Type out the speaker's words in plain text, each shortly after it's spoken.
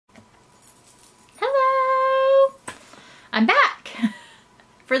I'm back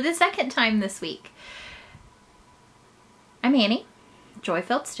for the second time this week. I'm Annie,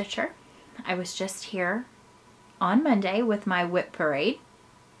 Joy-Filled Stitcher. I was just here on Monday with my whip parade.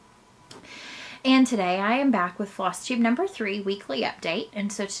 And today I am back with Flosstube number 3 weekly update.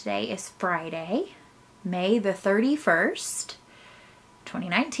 And so today is Friday, May the 31st,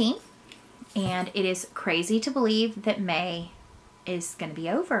 2019. And it is crazy to believe that May is going to be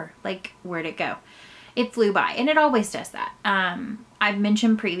over. Like, where'd it go? It flew by, and it always does that. I've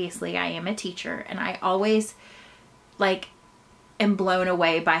mentioned previously I am a teacher, and I always am blown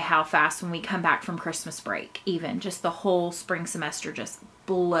away by how fast when we come back from Christmas break, even just the whole spring semester just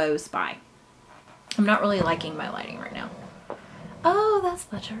blows by. I'm not really liking my lighting right now. Oh, that's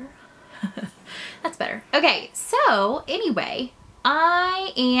better. That's better. Okay, so anyway,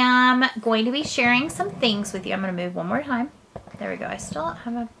 I am going to be sharing some things with you. I'm going to move one more time. There we go. I still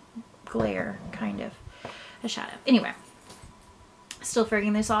have a glare, kind of a shadow. Anyway, still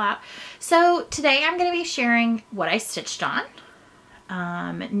figuring this all out. So today I'm going to be sharing what I stitched on.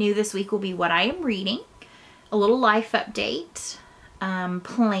 New this week will be what I am reading, a little life update,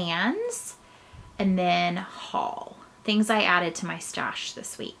 plans, and then haul. Things I added to my stash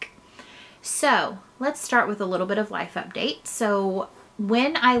this week. So let's start with a little bit of life update. So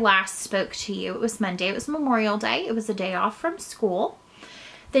when I last spoke to you, it was Monday. It was Memorial Day. It was a day off from school.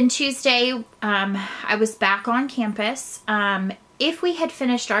 Then Tuesday, I was back on campus. If we had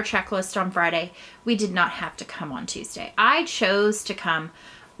finished our checklist on Friday, we did not have to come on Tuesday. I chose to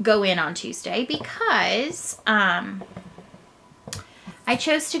go in on Tuesday because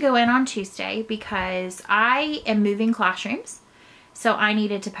I am moving classrooms. So I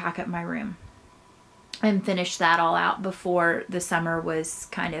needed to pack up my room and finish that all out before the summer was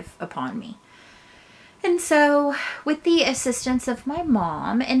kind of upon me. And so with the assistance of my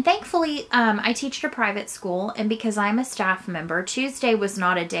mom, and thankfully I teach at a private school, and because I'm a staff member, Tuesday was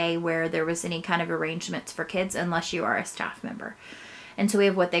not a day where there was any kind of arrangements for kids unless you are a staff member. And so we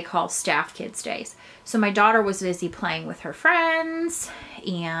have what they call staff kids days. So my daughter was busy playing with her friends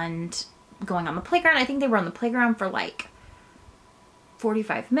and going on the playground. I think they were on the playground for like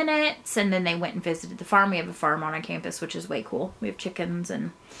 45 minutes, and then they went and visited the farm. We have a farm on our campus, which is way cool. We have chickens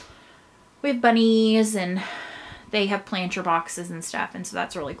and we have bunnies, and they have planter boxes and stuff, and so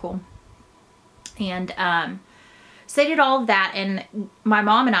that's really cool. And so they did all of that, and my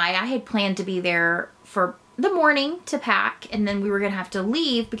mom and I had planned to be there for the morning to pack, and then we were going to have to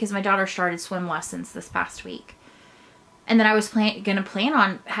leave because my daughter started swim lessons this past week. And then I was going to plan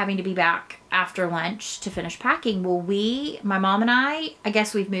on having to be back after lunch to finish packing. Well, my mom and I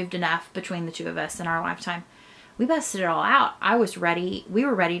guess we've moved enough between the two of us in our lifetime. We busted it all out. I was ready. We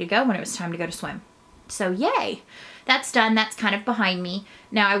were ready to go when it was time to go to swim. So yay, that's done. That's kind of behind me.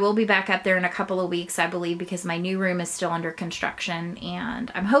 Now I will be back up there in a couple of weeks, I believe, because my new room is still under construction, and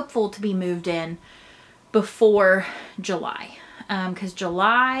I'm hopeful to be moved in before July. Because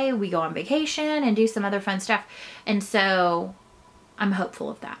July we go on vacation and do some other fun stuff. And so I'm hopeful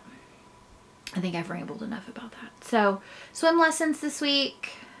of that. I think I've rambled enough about that. So swim lessons this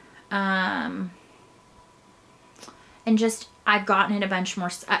week. And just, I've gotten in a bunch more,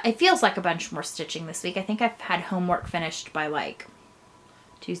 it feels like a bunch more stitching this week. I think I've had homework finished by like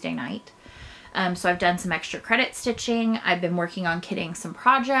Tuesday night. So I've done some extra credit stitching. I've been working on kitting some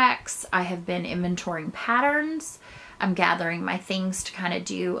projects. I have been inventorying patterns. I'm gathering my things to kind of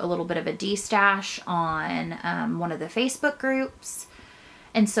do a little bit of a de-stash on one of the Facebook groups.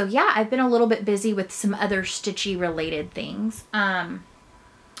 And so yeah, I've been a little bit busy with some other stitchy related things.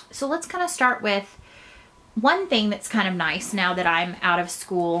 So let's kind of start with one thing that's kind of nice now that I'm out of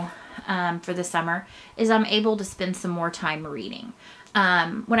school for the summer is I'm able to spend some more time reading.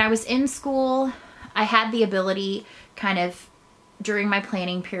 When I was in school, I had the ability kind of during my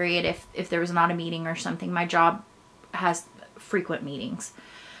planning period, if there was not a meeting or something, my job has frequent meetings,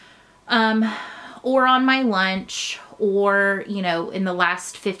 or on my lunch, or, you know, in the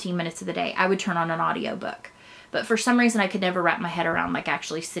last 15 minutes of the day, I would turn on an audiobook. But for some reason, I could never wrap my head around like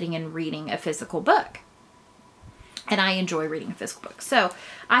actually sitting and reading a physical book. And I enjoy reading a physical book. So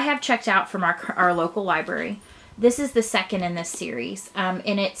I have checked out from our local library. This is the second in this series.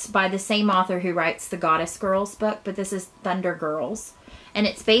 And it's by the same author who writes the Goddess Girls book, but this is Thunder Girls. And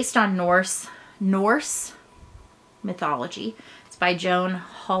it's based on Norse mythology. It's by Joan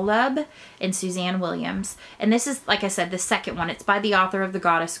Holub and Suzanne Williams. And this is, like I said, the second one. It's by the author of the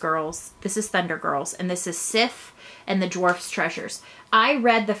Goddess Girls. This is Thunder Girls. And this is Sif and the Dwarf's Treasures. I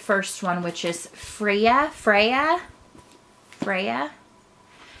read the first one, which is Freya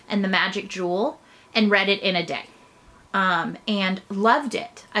and the Magic Jewel, and read it in a day. And loved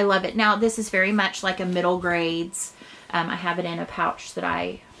it. I love it. Now, this is very much like a middle grades I have it in a pouch that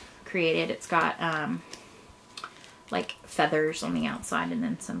I created. It's got like feathers on the outside and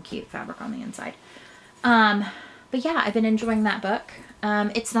then some cute fabric on the inside. But yeah, I've been enjoying that book.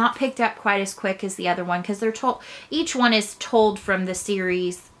 It's not picked up quite as quick as the other one because they're told, each one is told from the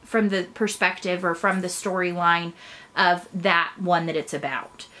series, from the perspective or from the storyline of that one that it's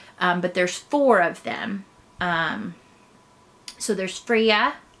about. But there's 4 of them. So there's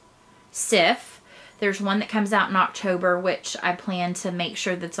Freya, Sif. There's one that comes out in October, which I plan to make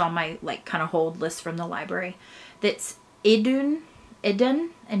sure that's on my like kind of hold list from the library. That's Idun,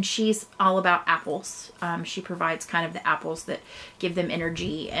 and she's all about apples. She provides kind of the apples that give them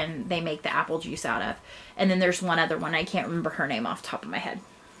energy and they make the apple juice out of. And then there's one other one. I can't remember her name off the top of my head.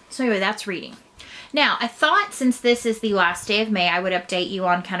 So anyway, that's reading. Now, I thought since this is the last day of May, I would update you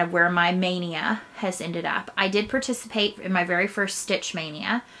on kind of where my Maynia has ended up. I did participate in my very first Stitch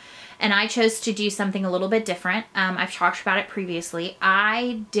Maynia, and I chose to do something a little bit different. I've talked about it previously.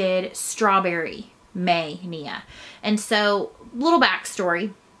 I did Strawberry Maynia. And so, little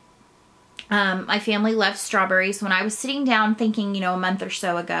backstory. My family loves strawberries. When I was sitting down thinking, you know, a month or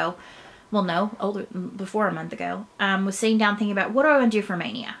so ago, well, no, before a month ago, was sitting down thinking about what do I want to do for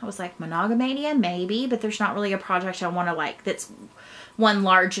Maynia. I was like, Monogamania, maybe, but there's not really a project I want to like that's one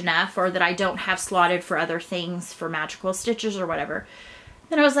large enough or that I don't have slotted for other things for magical stitches or whatever.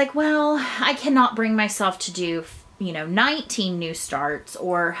 Then I was like, well, I cannot bring myself to do, you know, 19 new starts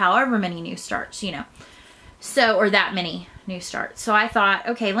or however many new starts, you know, so, or that many new starts. So I thought,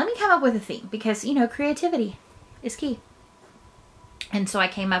 okay, let me come up with a theme because, you know, creativity is key. And so I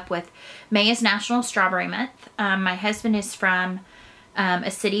came up with May is National Strawberry Month. My husband is from a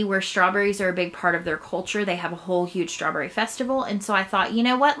city where strawberries are a big part of their culture. They have a whole huge strawberry festival. And so I thought, you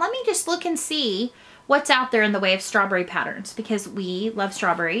know what, let me just look and see what's out there in the way of strawberry patterns because we love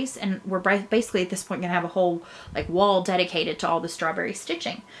strawberries and we're basically at this point going to have a whole like wall dedicated to all the strawberry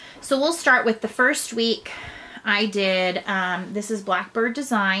stitching. So we'll start with the first week. I did, this is Blackbird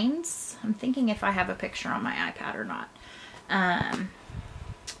Designs. I'm thinking if I have a picture on my iPad or not.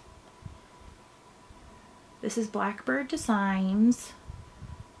 This is Blackbird Designs,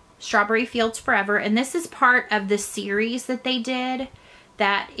 Strawberry Fields Forever. And this is part of the series that they did.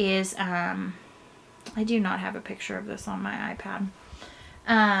 That is, I do not have a picture of this on my iPad.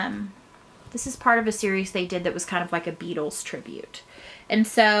 This is part of a series they did that was kind of like a Beatles tribute. And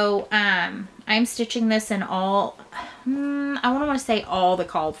so, I'm stitching this in all, I don't want to say all the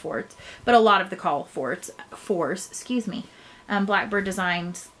called for, but a lot of the called fours, excuse me. Blackbird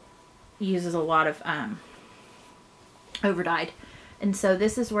Designs uses a lot of, overdyed. And so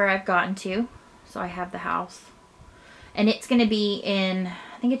this is where I've gotten to. So I have the house. And it's going to be in,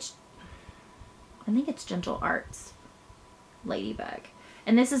 I think it's Gentle Arts Ladybug.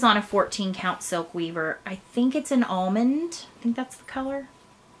 And this is on a 14 count silk weaver. I think it's an almond. I think that's the color.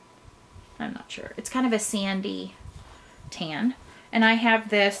 I'm not sure. It's kind of a sandy tan. And I have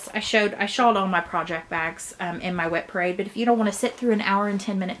this, I showed all my project bags in my Wet Parade, but if you don't want to sit through an hour and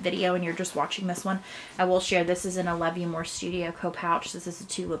 10-minute video and you're just watching this one, I will share. This is in a Love You More Studio Co-Pouch. This is a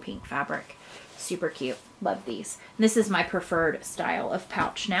Tula Pink fabric. Super cute. Love these. And this is my preferred style of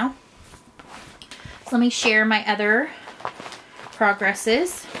pouch now. So let me share my other progress on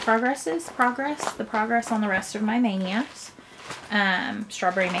the rest of my Maynias.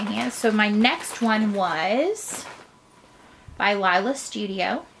 Strawberry Maynias. So my next one was by Lila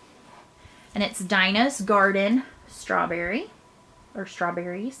Studio, and it's Dinah's Garden Strawberry, or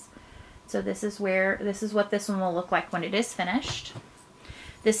Strawberries. So this is what this one will look like when it is finished.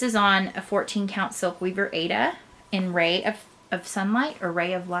 This is on a 14 count silk weaver Ada in Ray of Sunlight or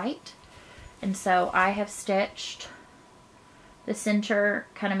Ray of Light. And so I have stitched the center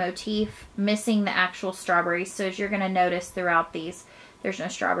kind of motif, missing the actual strawberries. So as you're going to notice throughout these, there's no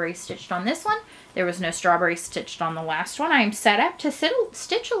strawberries stitched on this one. There was no strawberries stitched on the last one. I'm set up to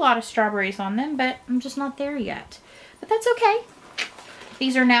stitch a lot of strawberries on them, but I'm just not there yet. But that's okay.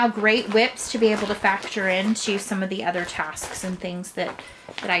 These are now great whips to be able to factor into some of the other tasks and things that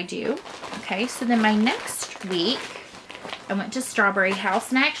I do. Okay, so then my next week, I went to Strawberry House,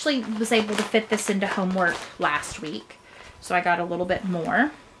 and I actually was able to fit this into homework last week. So I got a little bit more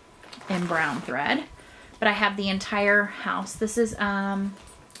in brown thread. But I have the entire house. This is, I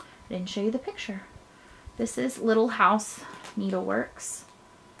didn't show you the picture. This is Little House Needleworks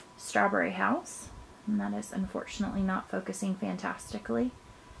Strawberry House. And that is unfortunately not focusing fantastically.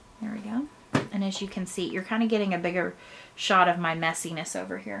 There we go. And as you can see, you're kind of getting a bigger shot of my messiness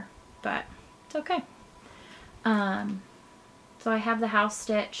over here. But it's okay. So I have the house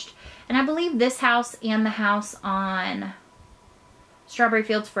stitched. And I believe this house and the house on Strawberry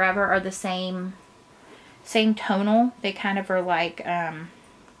Fields Forever are the same Same tonal. They kind of are like, I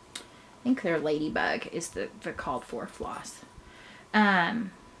think they're Ladybug is the called for floss.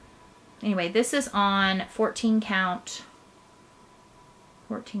 Anyway, this is on 14 count.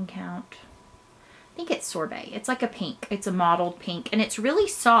 14 count. I think it's sorbet. It's like a pink. It's a mottled pink, and it's really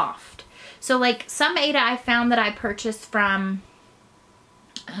soft. So like some Aida I found that I purchased from,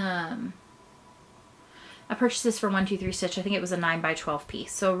 I purchased this for 123 Stitch. I think it was a 9x12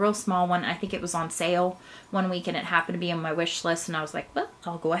 piece. So a real small one. I think it was on sale one week and it happened to be on my wish list. And I was like, well,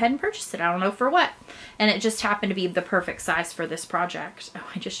 I'll go ahead and purchase it. I don't know for what. And it just happened to be the perfect size for this project. Oh,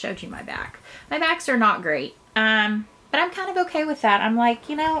 I just showed you my back. My backs are not great. But I'm kind of okay with that. I'm like,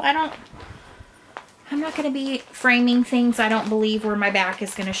 you know, I'm not going to be framing things I don't believe where my back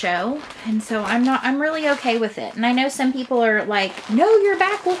is going to show. And so I'm really okay with it. And I know some people are like, no, your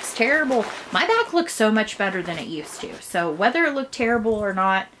back looks terrible. My back looks so much better than it used to. So whether it looked terrible or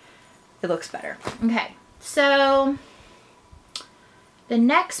not, it looks better. Okay. So the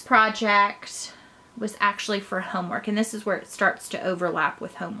next project was actually for homework. And this is where it starts to overlap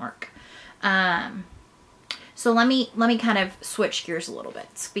with homework. So let me kind of switch gears a little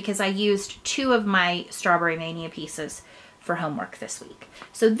bit because I used 2 of my Strawberry Mania pieces for homework this week.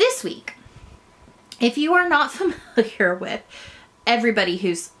 So this week, if you are not familiar with everybody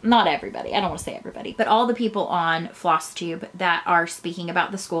who's, not everybody, I don't want to say everybody, but all the people on Flosstube that are speaking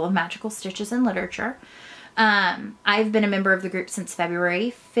about the School of Magical Stitches and Literature, I've been a member of the group since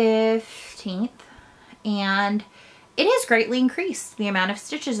February 15th, and it has greatly increased the amount of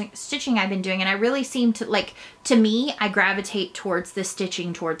stitching I've been doing. And I really seem to, like, to me, I gravitate towards the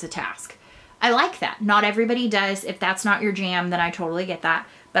stitching towards a task. I like that. Not everybody does. If that's not your jam, then I totally get that,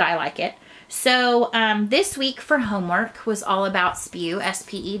 but I like it. So this week for homework was all about SPEW,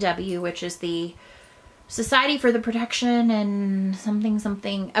 S-P-E-W, which is the Society for the Protection and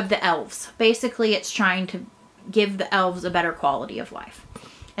something of the Elves. Basically, it's trying to give the elves a better quality of life.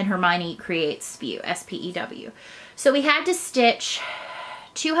 And Hermione creates SPEW, S-P-E-W. So we had to stitch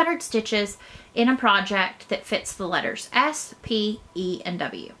 200 stitches in a project that fits the letters S, P, E, and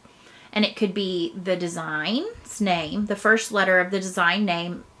W. And it could be the design's name, the first letter of the design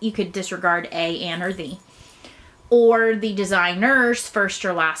name. You could disregard A, An, or the. Or the designer's first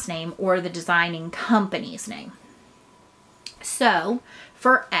or last name, or the designing company's name. So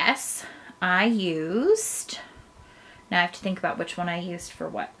for S, I used, now I have to think about which one I used for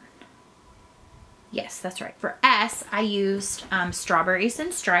what. Yes, that's right. For S, I used Strawberries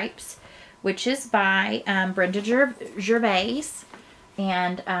and Stripes, which is by Brenda Gervais.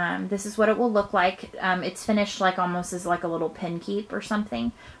 And this is what it will look like. It's finished like almost as like a little pin keep or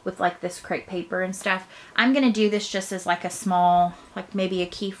something with like this crepe paper and stuff. I'm going to do this just as like a small, like maybe a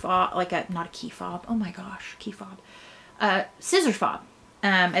key fob, like a, not a key fob. Oh my gosh, key fob. Scissor fob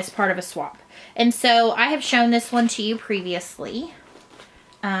as part of a swap. And so I have shown this one to you previously.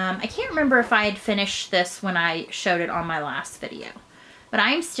 I can't remember if I had finished this when I showed it on my last video, but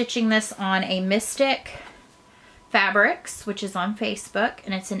I am stitching this on a Mystic Fabrics, which is on Facebook,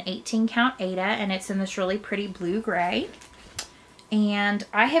 and it's an 18 count Aida, and it's in this really pretty blue gray. And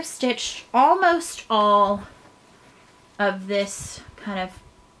I have stitched almost all of this kind of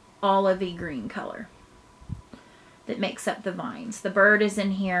olivey green color that makes up the vines. The bird is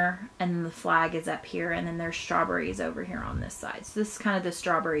in here, and the flag is up here, and then there's strawberries over here on this side. So this is kind of the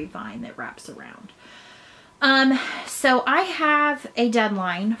strawberry vine that wraps around. So I have a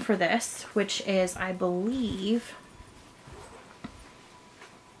deadline for this, which is, I believe,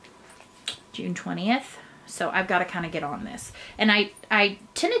 June 20th. So I've got to kind of get on this. And I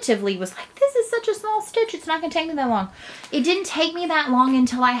tentatively was like, this is such a small stitch, it's not going to take me that long. It didn't take me that long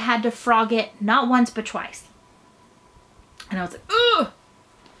until I had to frog it, not once but twice. And I was like, ugh!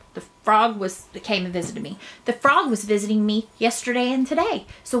 The frog came and visited me. The frog was visiting me yesterday and today.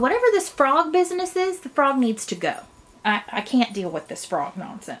 So whatever this frog business is, the frog needs to go. I can't deal with this frog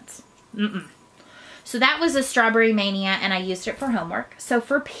nonsense. So that was a Strawberry Mania, and I used it for homework. So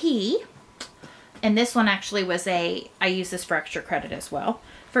for P, and this one actually was I used this for extra credit as well.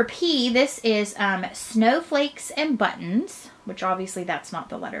 For P, this is Snowflakes and Buttons, which obviously that's not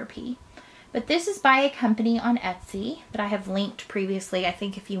the letter P. But this is by a company on Etsy that I have linked previously. I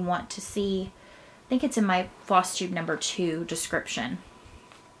think if you want to see, I think it's in my Flosstube number 2 description.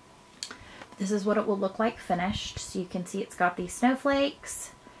 This is what it will look like finished. So you can see it's got these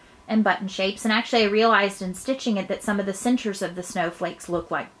snowflakes and button shapes. And actually I realized in stitching it that some of the centers of the snowflakes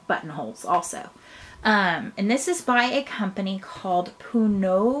look like buttonholes also. And this is by a company called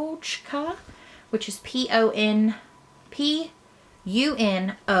Punochka, which is P-U-N-O-C-H-K-A,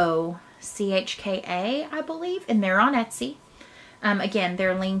 I believe, and they're on Etsy. Again,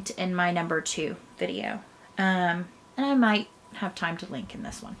 they're linked in my number 2 video And I might have time to link in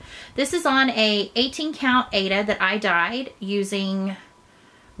this one. This is on a 18 count Aida that I dyed using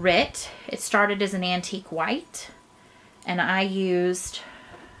RIT. It started as an antique white, and I used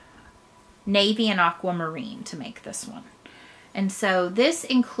navy and aquamarine to make this one. And so this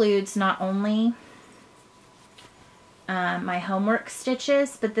includes not only my homework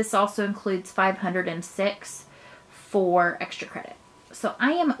stitches, but this also includes 506 for extra credit. So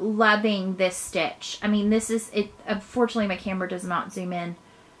I am loving this stitch. I mean, this is it. Unfortunately, my camera does not zoom in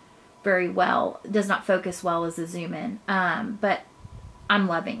very well, does not focus well as a zoom in, but I'm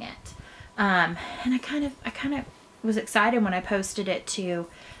loving it. And I kind of was excited when I posted it to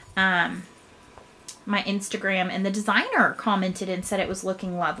my Instagram, and the designer commented and said it was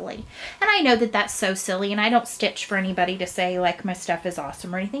looking lovely. And I know that that's so silly, and I don't stitch for anybody to say like my stuff is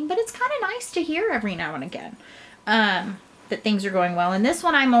awesome or anything, but it's kind of nice to hear every now and again that things are going well. And this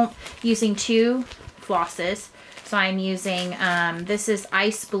one I'm using 2 flosses. So I'm using, this is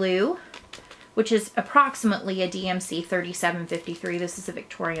Ice Blue, which is approximately a DMC 3753. This is a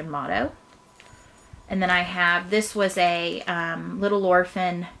Victorian motto. And then I have, this was a Little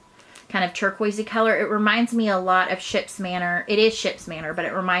Orphan kind of turquoisey color. It reminds me a lot of Ship's Manor. It is Ship's Manor, but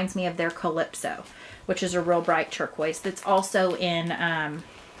it reminds me of their Calypso, which is a real bright turquoise. That's also in, I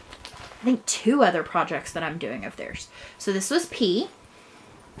think 2 other projects that I'm doing of theirs. So this was P.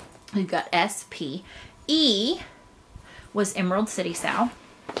 We've got S, P. E was Emerald City Sow,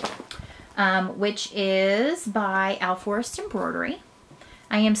 which is by Al Forest Embroidery.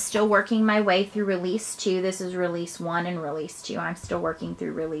 I am still working my way through release 2. This is release 1 and release 2. I'm still working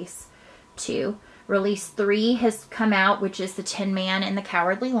through release 2. Release 3 has come out, which is the Tin Man and the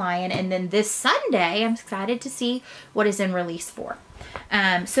Cowardly Lion. And then this Sunday, I'm excited to see what is in release 4.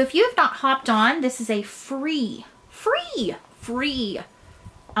 So if you have not hopped on, this is a free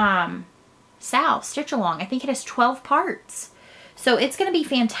Sal stitch along. I think it has 12 parts. So it's going to be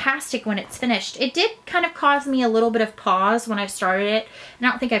fantastic when it's finished. It did kind of cause me a little bit of pause when I started it. And I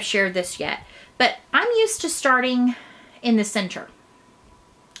don't think I've shared this yet. But I'm used to starting in the center.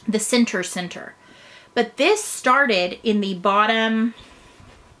 The center. But this started in the bottom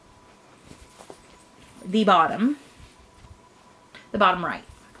right.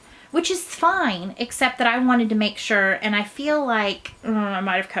 Which is fine, except that I wanted to make sure, and I feel like I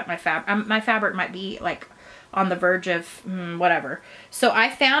might have cut my fabric. My fabric might be like on the verge of whatever. So I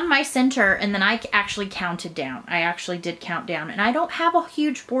found my center, and then I actually counted down. I actually did count down, and I don't have a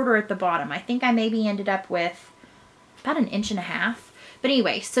huge border at the bottom. I think I maybe ended up with about 1.5 inches. But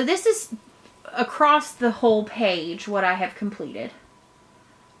anyway, so this is across the whole page what I have completed.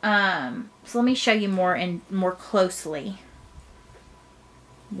 So let me show you more closely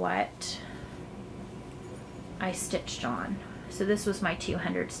what I stitched on. So this was my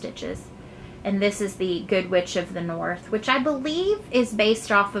 200 stitches. And this is the Good Witch of the North, which I believe is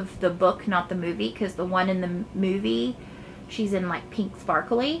based off of the book, not the movie, because the one in the movie, she's in like pink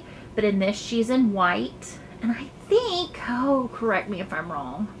sparkly, but in this she's in white. And I think, oh, correct me if I'm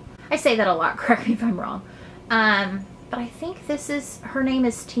wrong. I say that a lot, correct me if I'm wrong. But I think this is, her name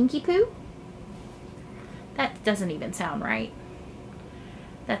is Tinky Poo. That doesn't even sound right.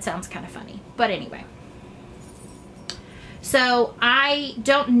 That sounds kind of funny. But anyway. So I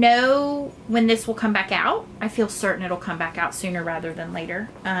don't know when this will come back out. I feel certain it'll come back out sooner rather than later.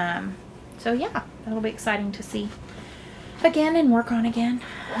 So yeah, that'll be exciting to see again and work on again.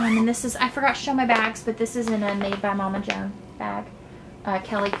 And this is, I forgot to show my bags, but this is in a Made by Mama Joan bag.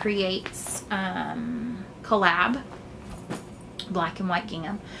 Kelly Creates collab, black and white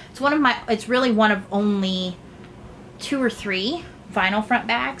gingham. It's really one of only 2 or 3 vinyl front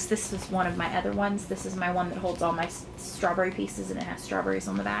bags. This is one of my other ones. This is my one that holds all my strawberry pieces, and it has strawberries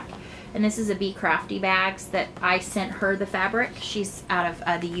on the back. And this is a Be Crafty bags that I sent her the fabric. She's out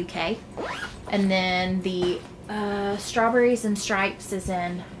of the UK. And then the strawberries and stripes is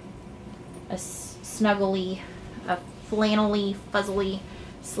in a snuggly, a flannelly, fuzzily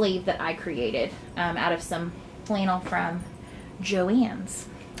sleeve that I created out of some flannel from Joann's.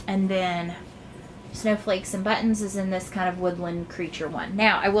 And then Snowflakes and Buttons is in this kind of woodland creature one.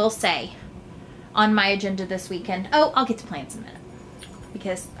 Now, I will say, on my agenda this weekend, oh, I'll get to plants in a minute,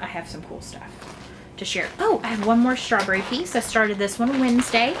 because I have some cool stuff to share. Oh, I have one more strawberry piece. I started this one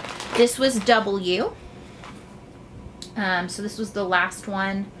Wednesday. This was W. So this was the last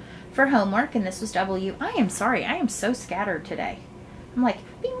one for homework, and this was W. I am sorry, I am so scattered today. I'm like,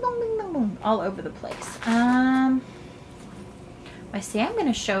 bing, bong, bing, bong, bong, all over the place. I see, I'm going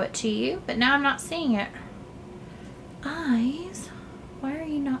to show it to you, but now I'm not seeing it. Eyes, why are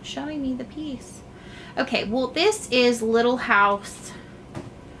you not showing me the piece? Okay, well, this is Little House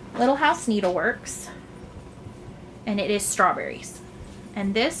Needleworks. and it is strawberries.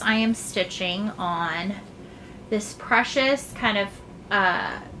 And this I am stitching on this precious kind of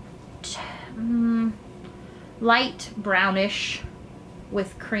light brownish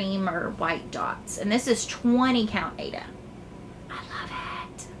with cream or white dots. And this is 20 count Ada. I love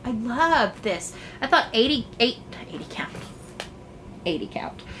it. I love this. I thought 80 count.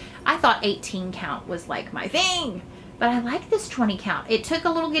 I thought 18 count was like my thing, but I like this 20 count. It took a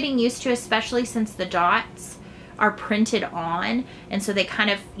little getting used to, especially since the dots are printed on, and so they you kind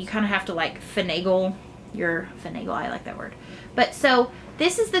of have to like finagle, I like that word. But so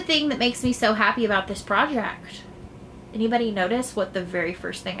this is the thing that makes me so happy about this project. Anybody notice what the very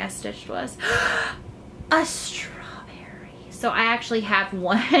first thing I stitched was? A strawberry. So I actually have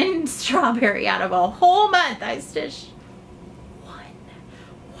one strawberry out of a whole month. I stitched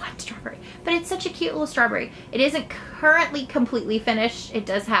one strawberry, but it's such a cute little strawberry. It isn't currently completely finished. It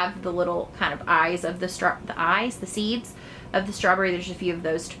does have the little kind of eyes of the seeds of the strawberry. There's a few of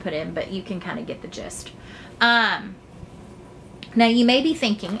those to put in, but you can kind of get the gist. Now you may be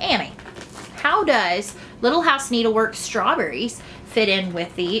thinking, Annie, how does Little House Needlework strawberries fit in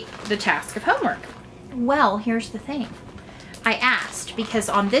with the task of homework? Well, here's the thing. I asked because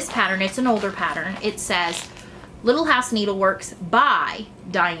on this pattern, it's an older pattern, it says Little House Needleworks by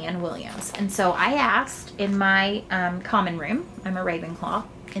Diane Williams. And so I asked in my common room, I'm a Ravenclaw,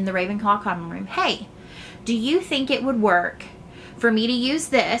 in the Ravenclaw common room, hey, do you think it would work for me to use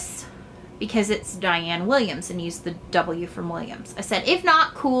this because it's Diane Williams and use the W from Williams? I said, if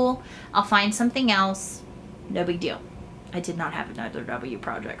not, cool, I'll find something else, no big deal. I did not have another W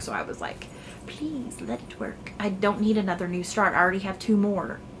project, so I was like, please let it work. I don't need another new start. I already have 2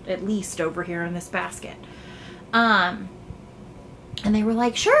 more at least over here in this basket. And they were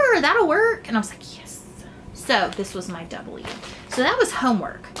like, sure, that'll work. And I was like, yes. So this was my W. So that was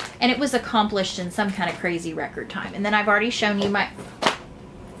homework, and it was accomplished in some kind of crazy record time. And then I've already shown you my,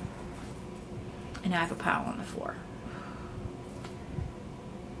 and I have a pile on the floor.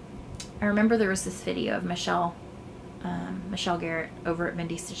 I remember there was this video of Michelle Garrett over at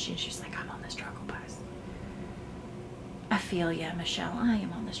Mindy Stitching. She's like, I'm on the struggle bus. I feel ya, Michelle. I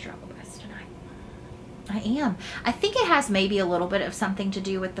am on the struggle bus tonight. I am. I think it has maybe a little bit of something to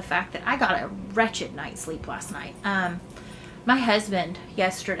do with the fact that I got a wretched night's sleep last night. My husband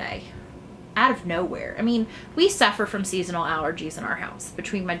yesterday, out of nowhere, I mean, we suffer from seasonal allergies in our house.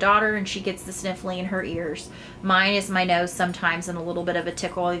 Between my daughter, and she gets the sniffly in her ears. Mine is my nose sometimes and a little bit of a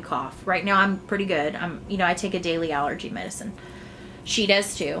tickly cough. Right now I'm pretty good. I take a daily allergy medicine. She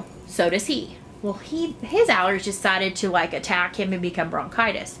does too. So does he. Well, his allergies decided to like attack him and become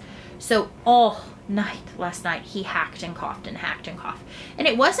bronchitis. So all night last night he hacked and coughed and hacked and coughed. And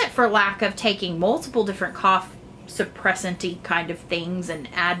it wasn't for lack of taking multiple different cough suppressant-y kind of things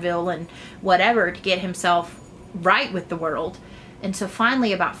and Advil and whatever to get himself right with the world. And so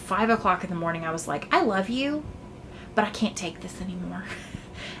finally about 5 o'clock in the morning I was like, I love you, but I can't take this anymore.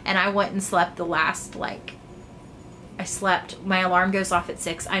 And I went and slept the last, my alarm goes off at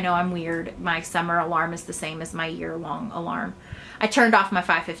 6. I know I'm weird. My summer alarm is the same as my year-long alarm. I turned off my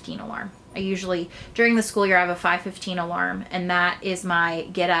 5:15 alarm. I usually, during the school year, I have a 5:15 alarm, and that is my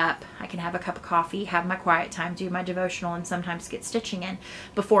get up. I can have a cup of coffee, have my quiet time, do my devotional, and sometimes get stitching in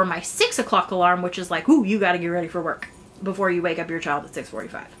before my 6 o'clock alarm, which is like, ooh, you got to get ready for work before you wake up your child at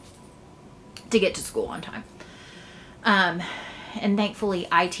 6:45 to get to school on time. And thankfully,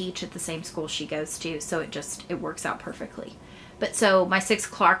 I teach at the same school she goes to, so it works out perfectly. But so my 6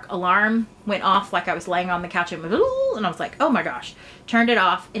 o'clock alarm went off like I was laying on the couch and I was like, oh my gosh, turned it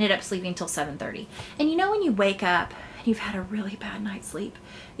off, ended up sleeping till 7:30. And you know when you wake up and you've had a really bad night's sleep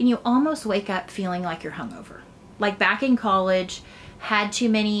and you almost wake up feeling like you're hungover. Like back in college, had too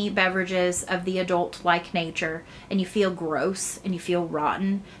many beverages of the adult-like nature and you feel gross and you feel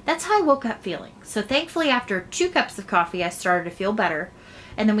rotten. That's how I woke up feeling. So thankfully after 2 cups of coffee, I started to feel better.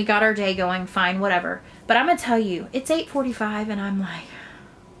 And then we got our day going, fine, whatever. But I'm going to tell you, it's 8:45 and I'm like,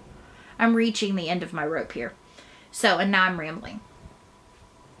 I'm reaching the end of my rope here. So, and now I'm rambling.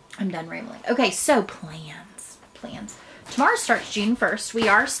 I'm done rambling. Okay, so plans. Tomorrow starts June 1st. We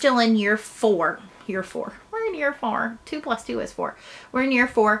are still in year 4. We're in year 4. 2 plus 2 is 4. We're in year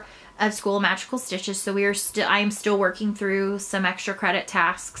 4 of School of Magical Stitches. So I am still working through some extra credit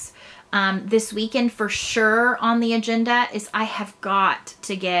tasks. This weekend for sure on the agenda is I have got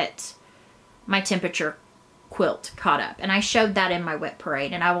to get my temperature quilt caught up. And I showed that in my WIP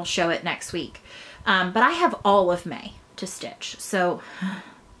parade and I will show it next week. But I have all of May to stitch. So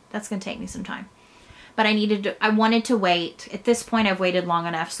that's going to take me some time. But I wanted to wait. At this point I've waited long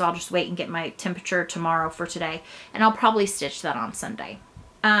enough, so I'll just wait and get my temperature tomorrow for today. And I'll probably stitch that on Sunday.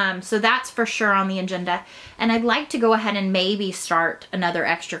 So that's for sure on the agenda. And I'd like to go ahead and maybe start another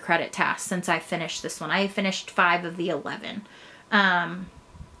extra credit task since I finished this one. I finished 5 of the 11.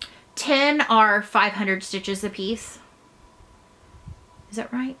 10 are 500 stitches a piece. Is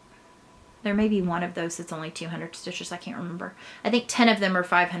that right? There may be one of those that's only 200 stitches. I can't remember. I think 10 of them are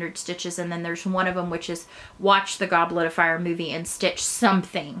 500 stitches, and then there's one of them which is watch the Goblet of Fire movie and stitch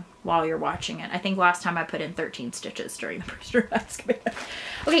something while you're watching it. I think last time I put in 13 stitches during the Prisoner of Azkaban.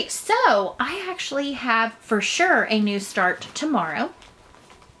 Okay, so I actually have for sure a new start tomorrow.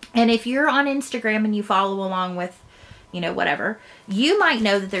 And if you're on Instagram and you follow along with, you know, whatever, you might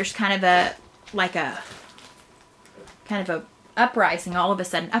know that there's kind of a, like a, kind of a uprising all of a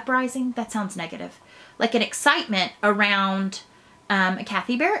sudden. Uprising? That sounds negative. Like an excitement around a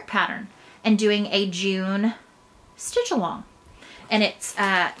Kathy Barrett pattern and doing a June stitch along. And it's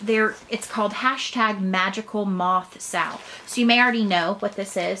it's called #Magical Moth Sal. So you may already know what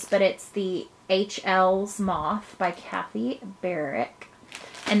this is, but it's the HL's Moth by Kathy Barrett.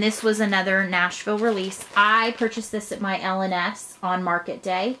 And this was another Nashville release. I purchased this at my LNS on market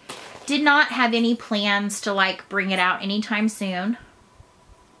day. Did not have any plans to like bring it out anytime soon,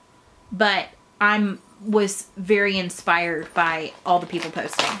 but was very inspired by all the people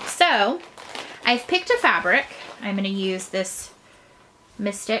posting. So I've picked a fabric. I'm going to use this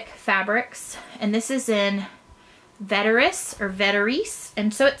Mystic Fabrics, and this is in Veteris or Veteris,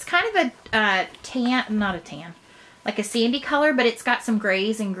 and so it's kind of a tan, not a tan, like a sandy color, but it's got some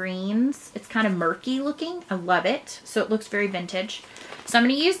grays and greens. It's kind of murky looking. I love it. So it looks very vintage. So I'm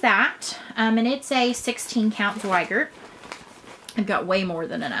going to use that, and it's a 16 count Zweigert. I've got way more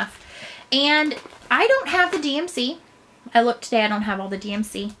than enough. And I don't have the DMC. I looked today, I don't have all the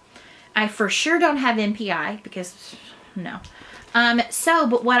DMC. I for sure don't have MPI because, no.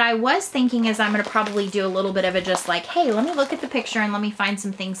 But what I was thinking is I'm going to probably do a little bit of a just like, hey, let me look at the picture and let me find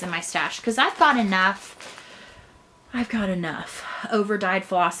some things in my stash. Because I've got enough over-dyed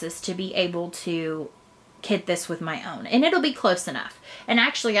flosses to be able to kit this with my own. And it'll be close enough. And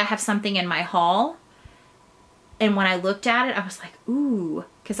actually I have something in my haul. And when I looked at it, I was like, ooh.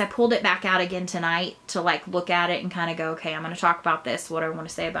 Because I pulled it back out again tonight to like look at it and kind of go, okay, I'm going to talk about this. What do I want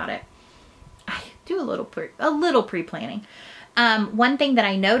to say about it? I do a little pre-planning. One thing that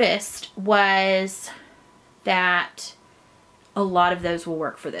I noticed was that a lot of those will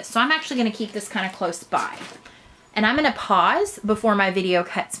work for this. So I'm actually going to keep this kind of close by. And I'm going to pause before my video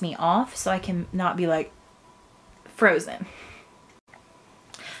cuts me off so I can not be like frozen.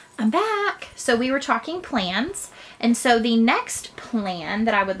 I'm back. So we were talking plans. And so the next plan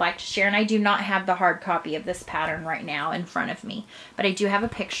that I would like to share, and I do not have the hard copy of this pattern right now in front of me, but I do have a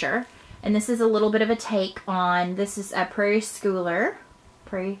picture. And this is a little bit of a take on, this is a Prairie Schooler,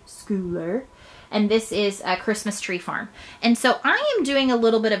 and this is a Christmas Tree Farm. And so I am doing a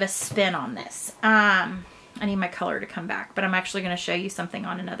little bit of a spin on this. I need my color to come back, but I'm actually going to show you something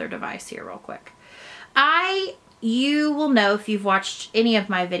on another device here real quick. You will know if you've watched any of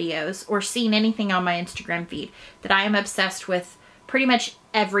my videos or seen anything on my Instagram feed that I am obsessed with pretty much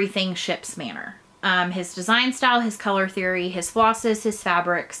everything Ship's Manor. His design style, his color theory, his flosses, his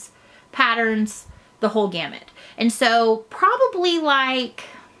fabrics, patterns, the whole gamut. And so probably like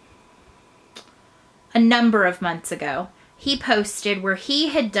a number of months ago, he posted where he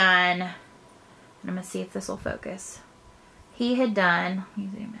had done, and I'm going to see if this will focus. He had done, let me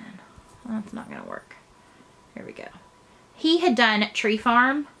zoom in. Well, that's not going to work. Here we go. He had done Tree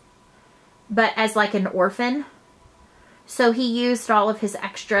Farm, but as like an orphan. So he used all of his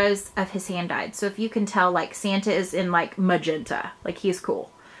extras of his hand dyed. So if you can tell, like Santa is in like magenta. Like he's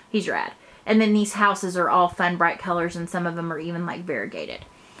cool. He's rad. And then these houses are all fun, bright colors, and some of them are even like variegated.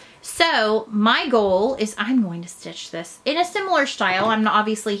 So my goal is I'm going to stitch this in a similar style.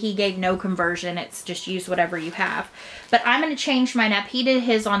 Obviously he gave no conversion. It's just use whatever you have. But I'm going to change mine up. He did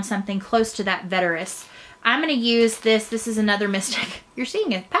his on something close to that Veteris. I'm going to use this. This is another Mystic. You're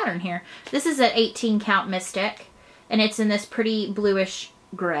seeing a pattern here. This is an 18 count Mystic. And it's in this pretty bluish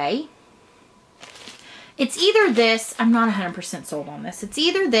gray. It's either this. I'm not 100% sold on this. It's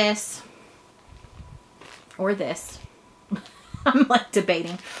either this or this. I'm like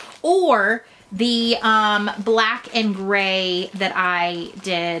debating. Or the black and gray that I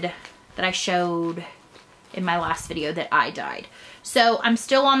did, that I showed in my last video that I dyed. So I'm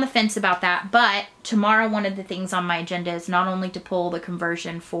still on the fence about that, but tomorrow one of the things on my agenda is not only to pull the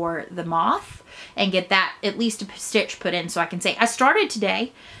conversion for the moth and get that at least a stitch put in so I can say I started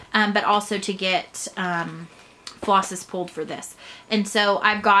today, but also to get flosses pulled for this. And so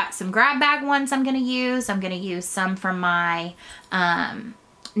I've got some grab bag ones I'm going to use. I'm going to use some from my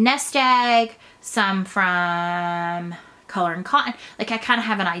nest egg, some from color and cotton, like I kind of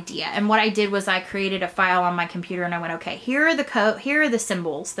have an idea. And what I did was I created a file on my computer and I went, okay, here are the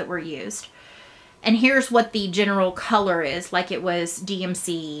symbols that were used. And here's what the general color is. Like it was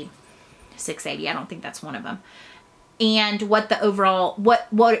DMC 680. I don't think that's one of them. And what the overall,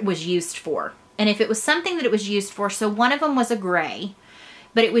 what it was used for. And if it was something that it was used for, so one of them was a gray,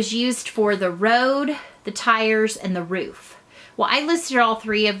 but it was used for the road, the tires, and the roof. Well, I listed all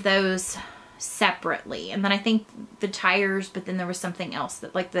three of those separately. And then I think the tires, but then there was something else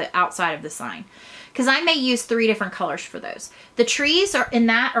that like the outside of the sign. Because I may use 3 different colors for those. The trees are in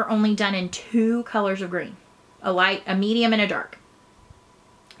that are only done in 2 colors of green. A light, a medium, and a dark.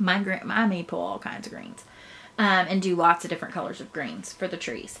 I may pull all kinds of greens. And do lots of different colors of greens for the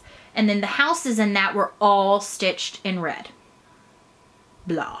trees. And then the houses in that were all stitched in red.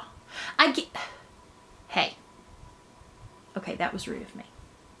 Blah. Hey. Okay, that was rude of me.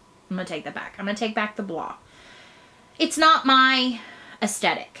 I'm going to take that back. I'm going to take back the blah. It's not my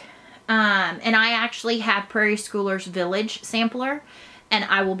aesthetic. And I actually have Prairie Schoolers Village sampler. And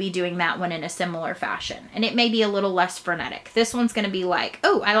I will be doing that one in a similar fashion. And it may be a little less frenetic. This one's going to be like,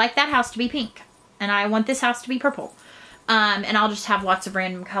 oh, I like that house to be pink. And I want this house to be purple. And I'll just have lots of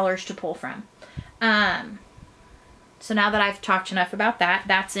random colors to pull from. So now that I've talked enough about that,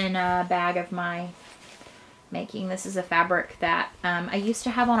 that's in a bag of my making. This is a fabric that I used to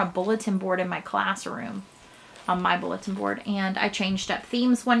have on a bulletin board in my classroom. On my bulletin board. And I changed up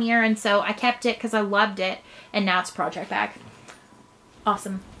themes one year. And so I kept it because I loved it. And now it's a project bag.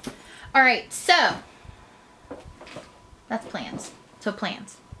 Awesome. All right. So that's plans. So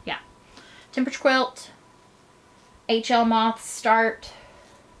plans. Yeah. Temperature quilt. HL Moths start.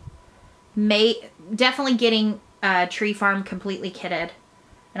 Definitely getting Tree Farm completely kitted.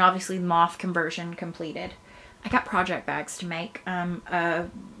 And obviously moth conversion completed. I got project bags to make. A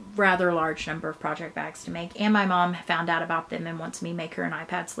rather large number of project bags to make. And my mom found out about them and wants me to make her an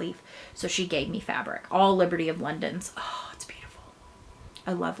iPad sleeve. So she gave me fabric. All Liberty of London's. Oh, it's beautiful.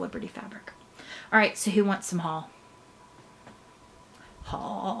 I love Liberty fabric. All right, so who wants some haul?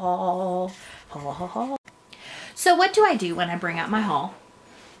 Haul. Haul. So what do I do when I bring out my haul?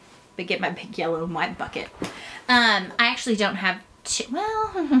 I get my big yellow and white bucket. I actually don't have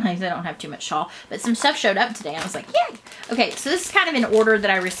I don't have too much shawl, but some stuff showed up today and I was like, yay! Okay, so this is kind of in order that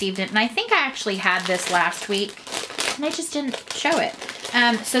I received it, and I think I actually had this last week and I just didn't show it.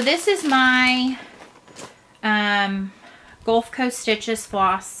 So this is my Gulf Coast Stitches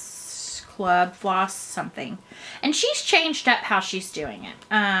Floss Club, Floss something. And she's changed up how she's doing it.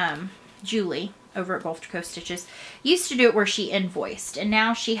 Julie over at Gulf Coast Stitches used to do it where she invoiced, and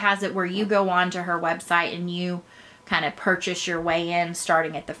now she has it where you go on to her website and you kind of purchase your way in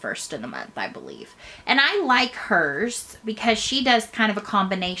starting at the 1st of the month, I believe. And I like hers because she does kind of a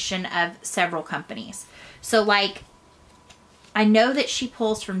combination of several companies. So like, I know that she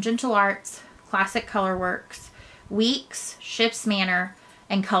pulls from Gentle Arts, Classic Colorworks, Weeks, Ship's Manor,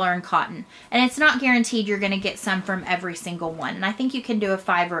 and Color and Cotton. And it's not guaranteed you're going to get some from every single one. And I think you can do a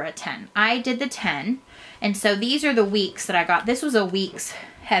 5 or a 10. I did the 10. And so these are the weeks that I got. This was a weeks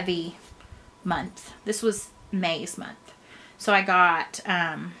heavy month. This was May's month. So I got,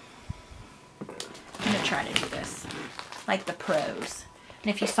 I'm going to try to do this like the pros. And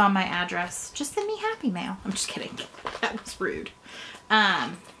if you saw my address, just send me happy mail. I'm just kidding. That was rude.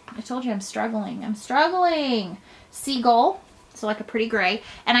 I told you I'm struggling. I'm struggling. Seagull. So like a pretty gray.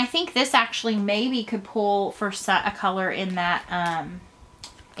 And I think this actually maybe could pull for a color in that,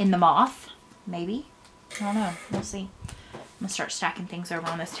 in the moth. Maybe. I don't know. We'll see. I'm going to start stacking things over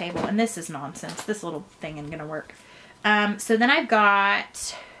on this table. And this is nonsense. This little thing isn't going to work. So then I've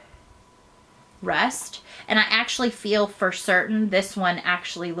got Rust. And I actually feel for certain this one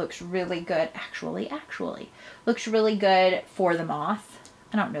actually looks really good. Actually looks really good for the moth.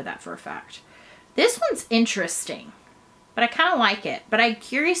 I don't know that for a fact. This one's interesting. But I kind of like it. But I'm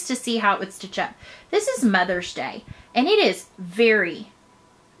curious to see how it would stitch up. This is Mother's Day. And it is very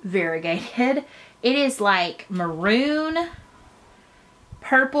variegated. It is like maroon,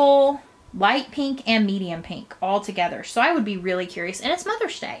 purple, light pink, and medium pink all together. So I would be really curious. And it's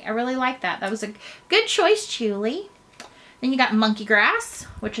Mother's Day. I really like that. That was a good choice, Julie. Then you got Monkey Grass,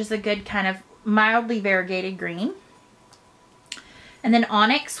 which is a good kind of mildly variegated green. And then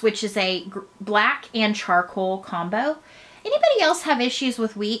Onyx, which is a black and charcoal combo. Anybody else have issues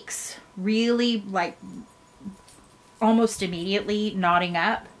with Weeks really like almost immediately knotting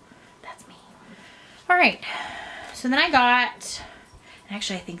up? That's me. All right. So then I got, and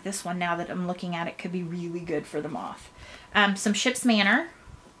actually I think this one, now that I'm looking at it, could be really good for the moth. Some Ship's Manor.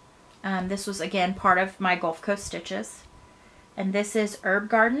 This was again part of my Gulf Coast Stitches. And this is Herb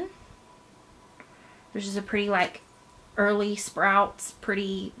Garden, which is a pretty like early sprouts.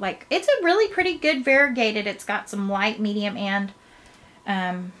 Pretty, like, it's a really pretty good variegated. It's got some light, medium, and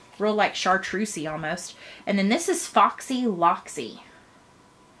real like chartreusey almost. And then this is Foxy Loxy.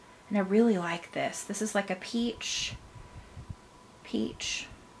 And I really like this. This is like a peaches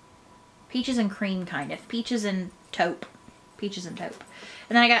and cream kind of. Peaches and taupe. And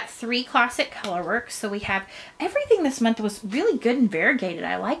then I got 3 classic colorworks. So we have everything this month was really good and variegated.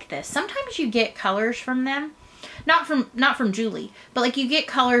 I like this. Sometimes you get colors from them. Not from Julie, but like you get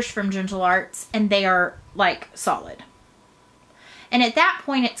colors from Gentle Arts and they are like solid. And at that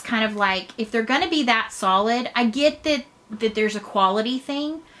point it's kind of like, if they're going to be that solid, I get that there's a quality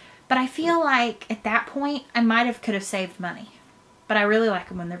thing, but I feel like at that point I could have saved money. But I really like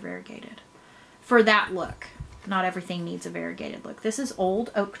them when they're variegated. For that look. Not everything needs a variegated look. This is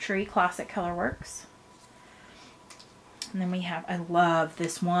Old Oak Tree Classic Colorworks. And then we have, I love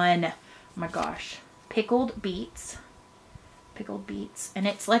this one. Oh my gosh. Pickled Beets. And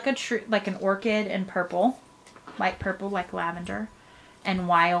it's like like an orchid and purple. Light purple like lavender. And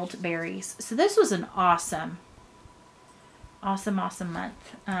wild berries. So this was an awesome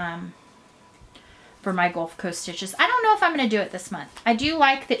month. For my Gulf Coast stitches. I don't know if I'm going to do it this month. I do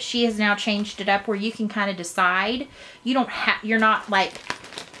like that she has now changed it up where you can kind of decide. You don't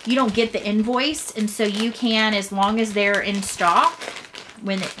get the invoice, and so you can, as long as they're in stock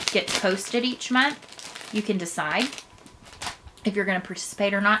when it gets posted each month, you can decide if you're going to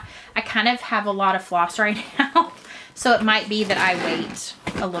participate or not. I kind of have a lot of floss right now, so it might be that I wait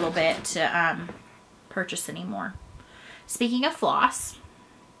a little bit to purchase any more. Speaking of floss,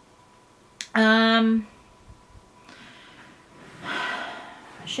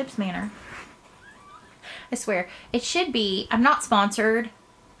 Ships Manor. I swear, it should be, I'm not sponsored.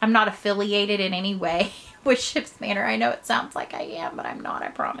 I'm not affiliated in any way with Ships Manor. I know it sounds like I am, but I'm not, I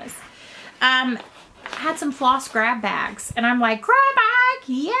promise. I had some floss grab bags and I'm like, grab bag,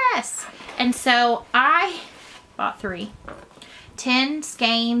 yes. And so I bought 3. 10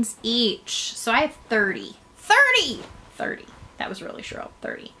 skeins each. So I have 30. 30. That was really shrill.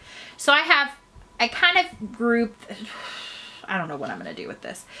 30. So I kind of grouped, I don't know what I'm going to do with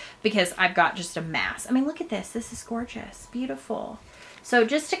this because I've got just a mass. I mean, look at this. This is gorgeous. Beautiful. So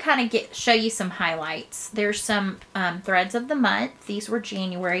just to kind of show you some highlights, there's some threads of the month. These were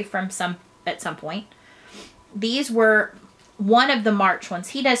January at some point. These were one of the March ones.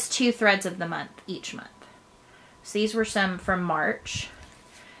 He does 2 threads of the month each month. So these were some from March.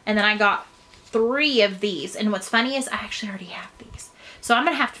 And then I got 3 of these. And what's funny is I actually already have these. So I'm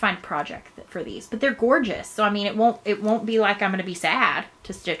going to have to find a project for these. But they're gorgeous. So I mean, it won't be like I'm going to be sad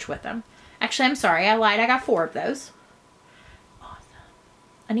to stitch with them. Actually, I'm sorry. I lied. I got 4 of those. Awesome.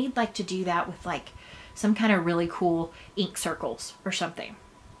 I need like to do that with like some kind of really cool ink circles or something.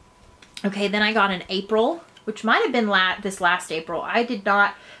 Okay, then I got an April, which might have been this last April. It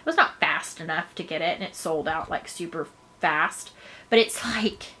was not fast enough to get it, and it sold out like super fast. But it's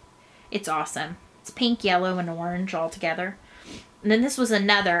like, it's awesome. It's pink, yellow, and orange all together. And then this was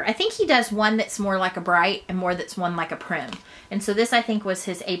another, I think he does one that's more like a bright and more that's one like a prim. And so this I think was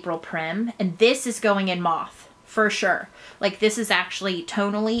his April prim. And this is going in moth for sure. Like this is actually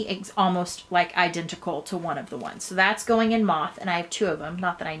tonally almost like identical to one of the ones. So that's going in moth and I have 2 of them.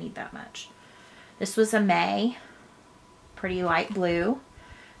 Not that I need that much. This was a May, pretty light blue.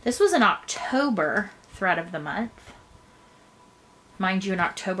 This was an October thread of the month. Mind you, in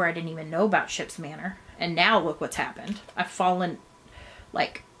October I didn't even know about Ships Manor. And now look what's happened. I've fallen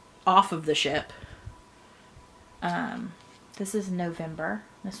like off of the ship. This is November.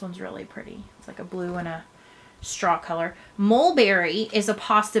 This one's really pretty. It's like a blue and a straw color. Mulberry is a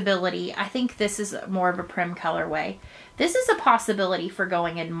possibility. I think this is more of a prim colorway. This is a possibility for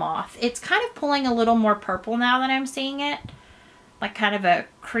going in moth. It's kind of pulling a little more purple now that I'm seeing it. Like kind of a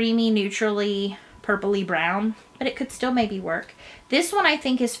creamy, neutrally purpley brown. But it could still maybe work. This one I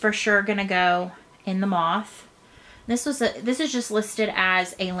think is for sure going to go in the moth. This is just listed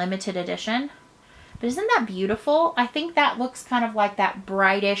as a limited edition. But isn't that beautiful? I think that looks kind of like that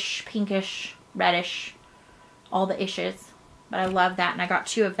brightish, pinkish, reddish, all the ishes. But I love that, and I got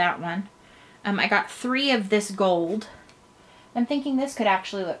 2 of that one. I got 3 of this gold. I'm thinking this could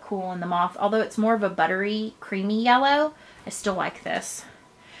actually look cool in the moth. Although it's more of a buttery, creamy yellow, I still like this.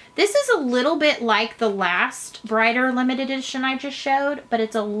 This is a little bit like the last brighter limited edition I just showed, but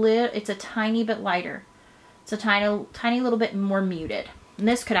it's a tiny bit lighter. It's a tiny little bit more muted. And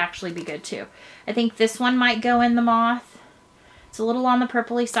this could actually be good too. I think this one might go in the moth. It's a little on the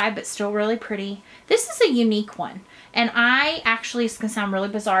purpley side, but still really pretty. This is a unique one. And it's going to sound really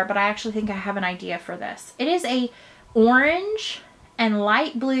bizarre, but I actually think I have an idea for this. It is a orange and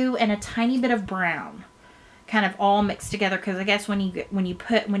light blue and a tiny bit of brown kind of all mixed together, because I guess when you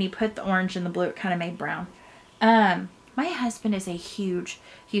put the orange and the blue, it kind of made brown. My husband is a huge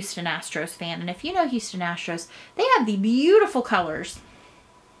Houston Astros fan, and if you know Houston Astros, they have the beautiful colors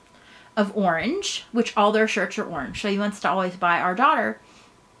of orange, which all their shirts are orange. So he wants to always buy our daughter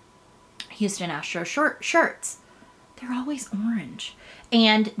Houston Astros shirts. They're always orange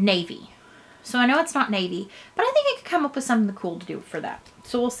and navy. So I know it's not navy, but I think I could come up with something cool to do for that.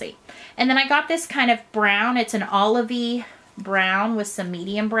 So we'll see. And then I got this kind of brown. It's an olivey brown with some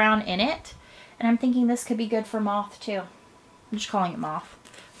medium brown in it. And I'm thinking this could be good for moth too. I'm just calling it moth.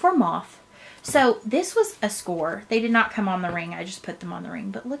 For moth. So this was a score. They did not come on the ring. I just put them on the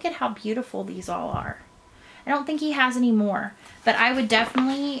ring. But look at how beautiful these all are. I don't think he has any more. But I would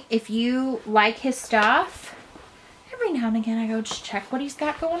definitely, if you like his stuff, every now and again I go just check what he's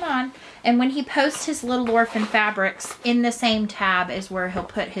got going on. And when he posts his Little Orphan fabrics, in the same tab is where he'll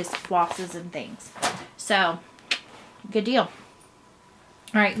put his flosses and things. So, good deal.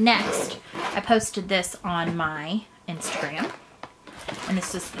 Alright, next, I posted this on my Instagram. And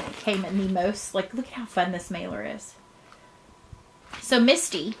this just came in the most, like, look at how fun this mailer is. So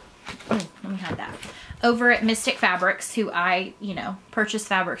Misty, let me hide that, over at Mystic Fabrics, who I, you know, purchase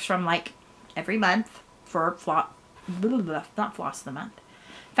fabrics from like every month for not floss of the month,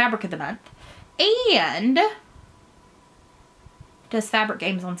 fabric of the month, and does fabric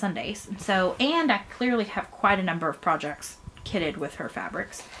games on Sundays. So, and I clearly have quite a number of projects kitted with her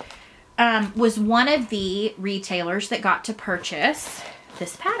fabrics. Was one of the retailers that got to purchase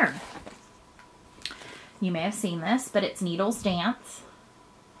this pattern. You may have seen this, but it's Needles Dance.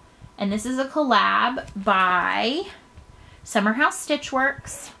 And this is a collab by Summer House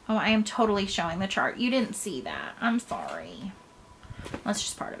Stitchworks. Oh, I am totally showing the chart. You didn't see that. I'm sorry. That's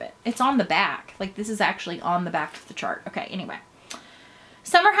just part of it. It's on the back. Like, this is actually on the back of the chart. Okay, anyway.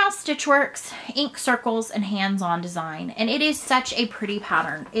 Summer House Stitchworks, ink circles, and hands-on design. And it is such a pretty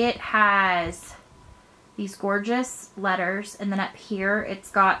pattern. It has these gorgeous letters, and then up here it's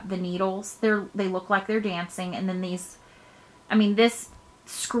got the needles. They look like they're dancing, and then these, I mean, this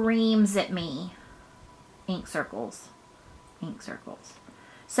screams at me ink circles. Ink circles.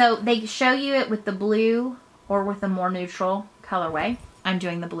 So they show you it with the blue or with a more neutral colorway. I'm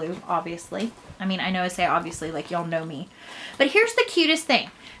doing the blue, obviously. I mean, I know I say obviously, like y'all know me. But here's the cutest thing.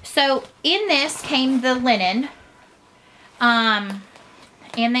 So in this came the linen. And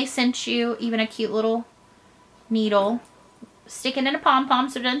they sent you even a cute little needle sticking in a pom-pom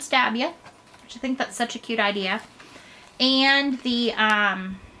so it doesn't stab you. Which I think that's such a cute idea. And the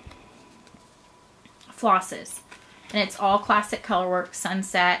flosses. And it's all classic colorwork,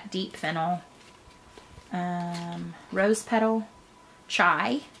 sunset, deep fennel, rose petal,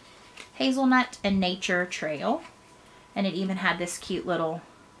 chai, hazelnut, and nature trail. And it even had this cute little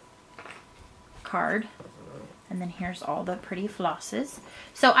card. And then here's all the pretty flosses.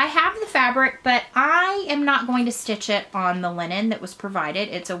 So I have the fabric, but I am not going to stitch it on the linen that was provided.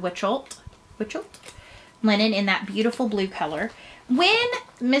 It's a Wichelt linen in that beautiful blue color. When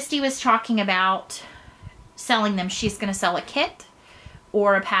Misty was talking about selling them, she's going to sell a kit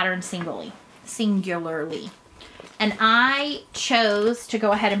or a pattern singularly. And I chose to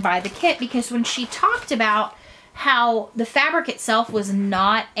go ahead and buy the kit because when she talked about how the fabric itself was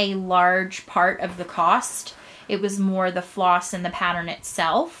not a large part of the cost, it was more the floss and the pattern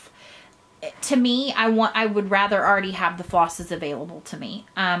itself. To me, I would rather already have the flosses available to me.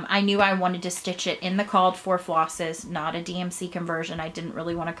 I knew I wanted to stitch it in the called for flosses, not a DMC conversion. I didn't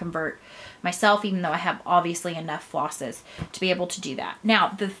really want to convert myself, even though I have obviously enough flosses to be able to do that.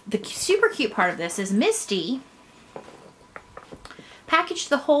 Now, the super cute part of this is Misty packaged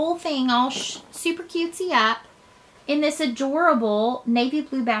the whole thing all super cutesy up in this adorable navy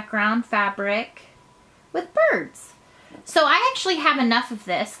blue background fabric with birds. So I actually have enough of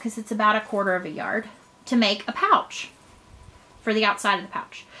this, because it's about 1/4 yard, to make a pouch for the outside of the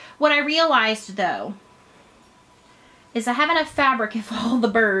pouch. What I realized though is I have enough fabric if all the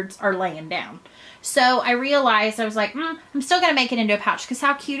birds are laying down. So I realized, I was like, I'm still going to make it into a pouch, because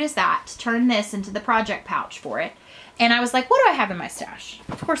how cute is that to turn this into the project pouch for it. And I was like, what do I have in my stash?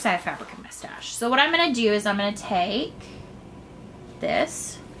 Of course I have fabric in my stash. So what I'm going to do is I'm going to take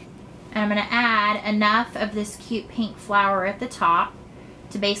this, and I'm going to add enough of this cute pink flower at the top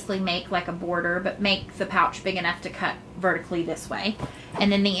to basically make like a border, but make the pouch big enough to cut vertically this way.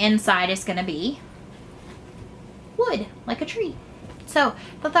 And then the inside is going to be wood, like a tree. So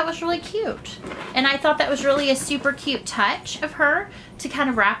I thought that was really cute. And I thought that was really a super cute touch of her to kind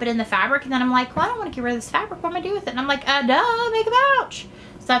of wrap it in the fabric. And then I'm like, well, I don't want to get rid of this fabric. What am I doing with it? And I'm like, duh, make a pouch.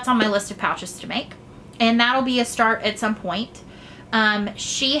 So that's on my list of pouches to make. And that'll be a start at some point.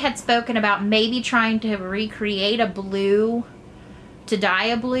 She had spoken about maybe trying to recreate a blue, to dye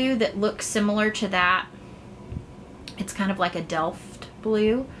a blue that looks similar to that. It's kind of like a Delft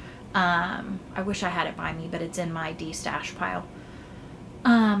blue. I wish I had it by me, but it's in my de-stash pile.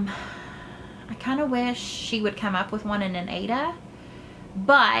 I kind of wish she would come up with one in an Ada,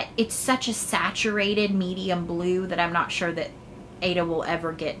 but it's such a saturated medium blue that I'm not sure that Ada will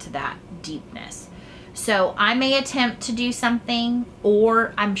ever get to that deepness. So I may attempt to do something,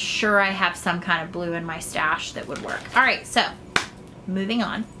 or I'm sure I have some kind of blue in my stash that would work. All right, so moving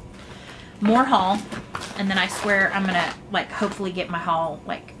on. More haul, and then I swear I'm gonna like hopefully get my haul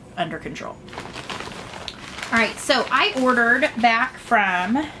like under control. All right, so I ordered back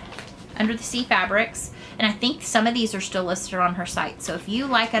from Under the Sea Fabrics, and I think some of these are still listed on her site. So if you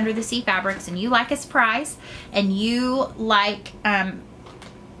like Under the Sea Fabrics and you like a surprise and you like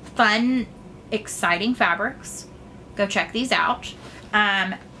fun, exciting fabrics, go check these out.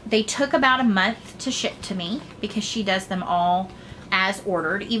 They took about a month to ship to me because she does them all as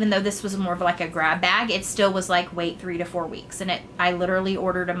ordered. Even though this was more of like a grab bag, it still was like wait 3 to 4 weeks, and I literally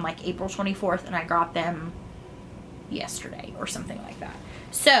ordered them like April 24th and I got them yesterday or something like that.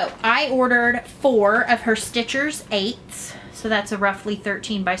 So I ordered 4 of her Stitchers 8s, so that's a roughly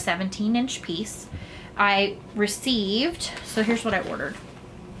 13 by 17 inch piece. I received, so here's what I ordered,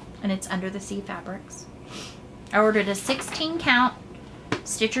 and it's Under the Sea Fabrics. I ordered a 16 count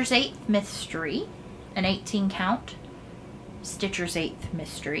Stitchers 8 Mystery, an 18 count Stitchers 8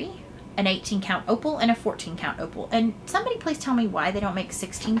 Mystery, an 18 count Opal, and a 14 count Opal. And somebody please tell me why they don't make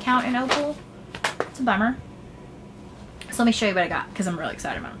 16 count in Opal. It's a bummer. So let me show you what I got, because I'm really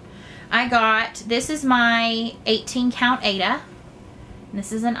excited about them. I got, this is my 18 count Ada. And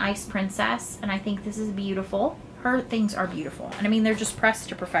this is an Ice Princess, and I think this is beautiful. Her things are beautiful. And I mean, they're just pressed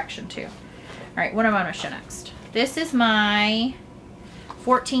to perfection too. All right, what am I going to show next? This is my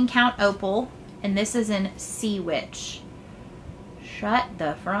 14 count Opal, and this is in Sea Witch. Shut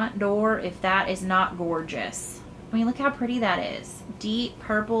the front door if that is not gorgeous. I mean, look how pretty that is. Deep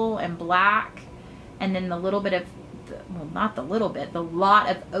purple and black, and then the little bit of, well, not the little bit, the lot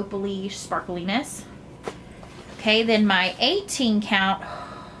of opal-y sparkliness. Okay, then my 18 count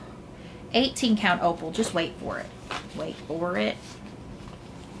Opal, just wait for it. Wait for it.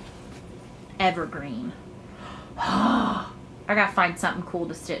 Evergreen. I gotta find something cool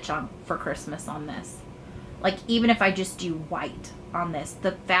to stitch on for Christmas on this. Like, even if I just do white on this,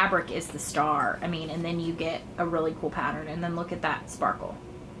 the fabric is the star. I mean, and then you get a really cool pattern, and then look at that sparkle.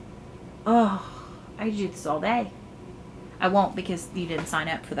 Oh, I could do this all day. I won't, because you didn't sign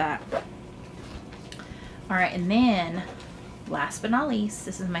up for that. All right, and then last but not least,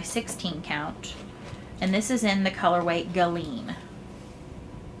 this is my 16 count, and this is in the colorway Galeen.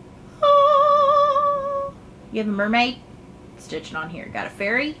 Oh, you have a mermaid? Stitch it on here. Got a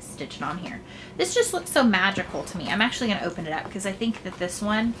fairy? Stitch it on here. This just looks so magical to me. I'm actually going to open it up because I think that this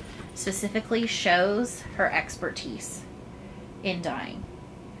one specifically shows her expertise in dyeing.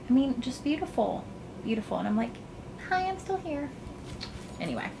 I mean, just beautiful. Beautiful. And I'm like, hi, I'm still here.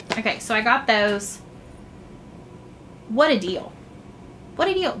 Anyway. Okay, so I got those. What a deal. What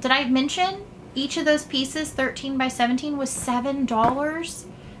a deal. Did I mention each of those pieces, 13 by 17, was $7?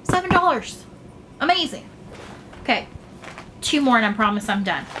 $7. Amazing. Okay. 2 more and I promise I'm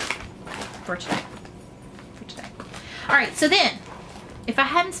done for today. All right, so then, if I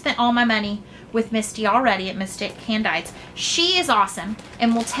hadn't spent all my money with Misty already at Mystic Hand Dyes, she is awesome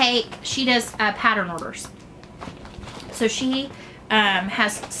and will take, she does pattern orders. So she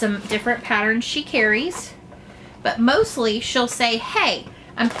has some different patterns she carries, but mostly she'll say, hey,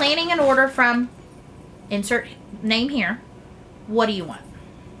 I'm planning an order from, insert name here, what do you want?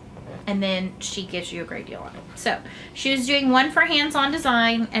 And then she gives you a great deal on it. So she was doing one for hands-on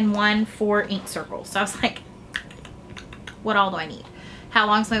design and one for ink circles. So I was like, what all do I need? How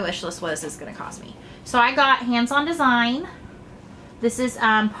long's my wish list? What is this going to cost me? So I got hands-on design. This is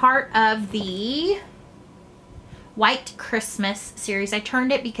part of the White Christmas series. I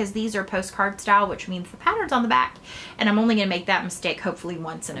turned it because these are postcard style, which means the pattern's on the back. And I'm only going to make that mistake hopefully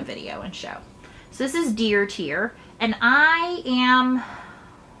once in a video and show. So this is Deer Tier. And I am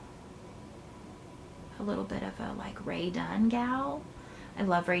a little bit of a like Rae Dunn gal. I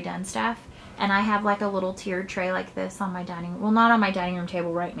love Rae Dunn stuff, and I have like a little tiered tray like this on my dining, well, not on my dining room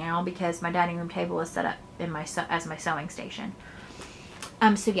table right now because my dining room table is set up in my as my sewing station.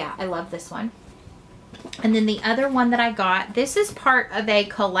 So yeah, I love this one. And then the other one that I got, this is part of a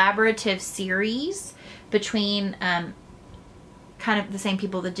collaborative series between kind of the same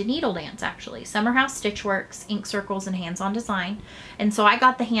people that did Needle Dance, actually. Summer House Stitchworks, Ink Circles, and Hands-On Design. And so I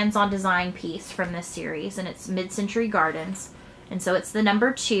got the Hands-On Design piece from this series, and it's Mid-Century Gardens. And so it's the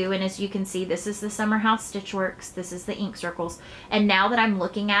number 2. And as you can see, this is the Summer House Stitchworks. This is the ink circles. And now that I'm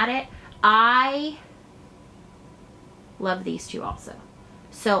looking at it, I love these two also.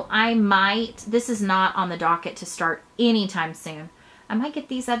 So I might, this is not on the docket to start anytime soon. I might get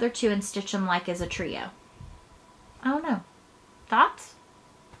these other 2 and stitch them like as a trio. I don't know. Thoughts?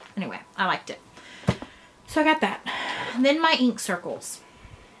 Anyway, I liked it. So I got that. And then my ink circles.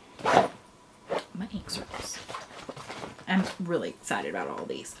 My ink circles. I'm really excited about all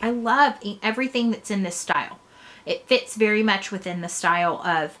these. I love everything that's in this style. It fits very much within the style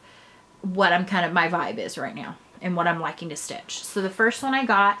of what I'm kind of, my vibe is right now and what I'm liking to stitch. So the first one I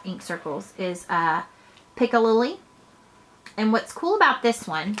got, ink circles, is Piccalilli. And what's cool about this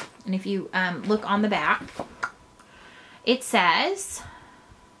one, and if you look on the back, it says,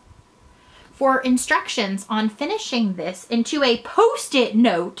 for instructions on finishing this into a post-it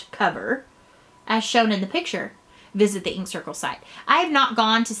note cover, as shown in the picture, visit the Ink Circle site. I have not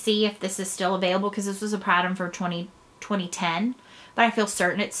gone to see if this is still available because this was a pattern for 2010, but I feel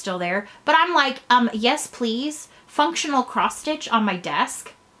certain it's still there. But I'm like, yes, please. Functional cross stitch on my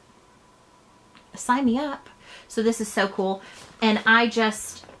desk. Sign me up. So this is so cool. And I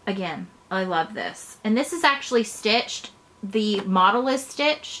just, again, I love this. And this is actually stitched. The model is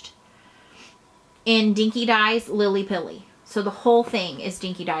stitched in Dinky Dye's Lily Pilly. So the whole thing is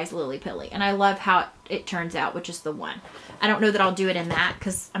Dinky Dye's Lily Pilly. And I love how it turns out, which is the one. I don't know that I'll do it in that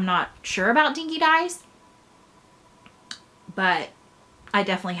because I'm not sure about Dinky Dye's. But I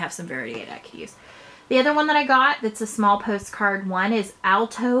definitely have some variety that I could use. The other one that I got that's a small postcard one is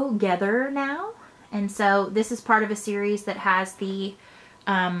Alto Gether Now. And so this is part of a series that has the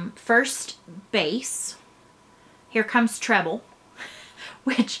first base. Here Comes Treble,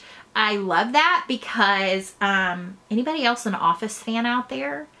 which I love that because anybody else an Office fan out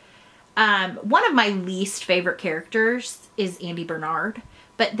there? One of my least favorite characters is Andy Bernard,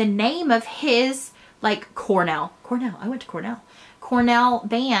 but the name of his, like Cornell, I went to Cornell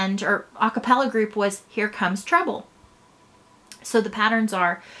band or a cappella group was Here Comes Treble. So the patterns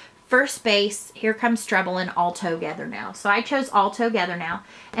are first base, Here Comes Treble, and Alto Gether Now. So I chose Alto Gether Now.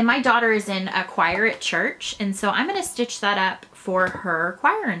 And my daughter is in a choir at church. And so I'm going to stitch that up for her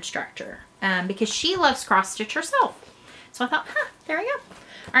choir instructor because she loves cross stitch herself. So I thought, there we go.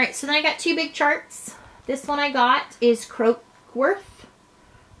 All right, so then I got 2 big charts. This one I got is Croaksworth.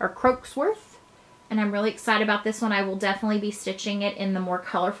 And I'm really excited about this one. I will definitely be stitching it in the more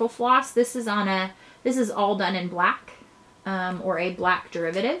colorful floss. This is all done in black or a black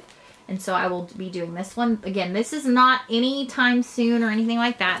derivative. And so I will be doing this one. Again, this is not anytime soon or anything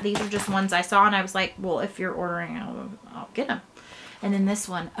like that. These are just ones I saw and I was like, well, if you're ordering, I'll get them. And then this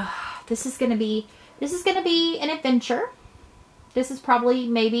one, this is going to be an adventure. This is probably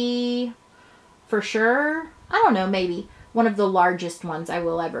maybe for sure, I don't know, maybe one of the largest ones I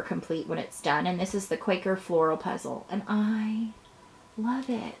will ever complete when it's done. And this is the Quaker Floral Puzzle. And I love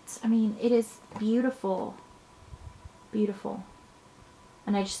it. I mean, it is beautiful. Beautiful.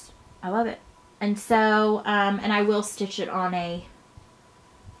 And I love it. And so, and I will stitch it on a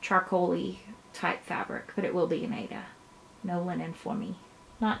charcoal-y type fabric, but it will be an Aida. No linen for me.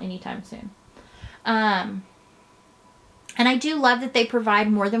 Not anytime soon. And I do love that they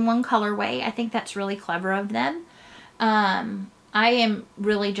provide more than one colorway. I think that's really clever of them. I am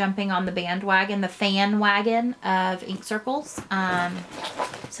really jumping on the bandwagon, the fan wagon of ink circles.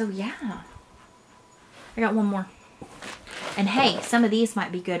 So yeah. I got one more. And hey, some of these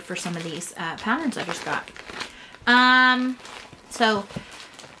might be good for some of these patterns I just got. So,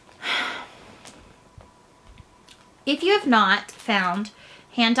 if you have not found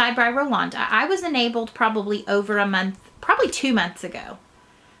Hand Dyed by Rolanda, I was enabled probably over a month, probably 2 months ago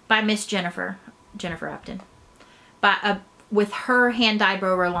by Miss Jennifer Upton. With her Hand Dyed by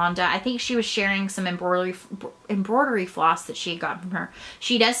Rolanda, I think she was sharing some embroidery floss that she had gotten from her.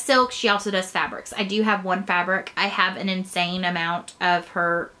 She does silk. She also does fabrics. I do have one fabric. I have an insane amount of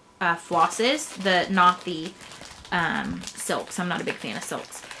her flosses, not the silks. I'm not a big fan of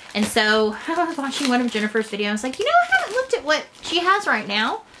silks. And so I was watching one of Jennifer's videos. I was like, you know, I haven't looked at what she has right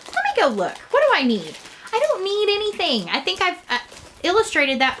now. Let me go look. What do I need? I don't need anything. I think I've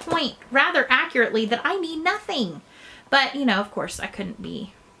illustrated that point rather accurately that I need nothing. But, you know, of course, I couldn't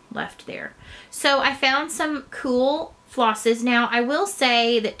be left there. So I found some cool flosses. Now, I will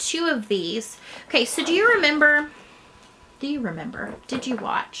say that 2 of these... Okay, so do you remember... Did you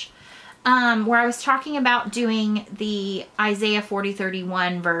watch? Where I was talking about doing the Isaiah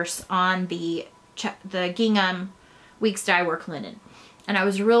 40:31 verse on the gingham Weeks Dye Work linen. And I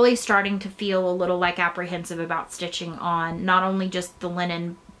was really starting to feel a little like apprehensive about stitching on not only just the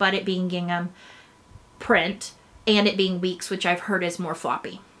linen, but it being gingham print and it being weeks, which I've heard is more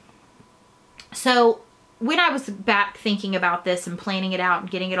floppy. So when I was back thinking about this and planning it out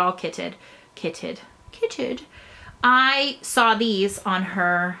and getting it all kitted, I saw these on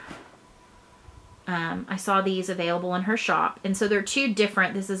her, I saw these available in her shop. And so they're two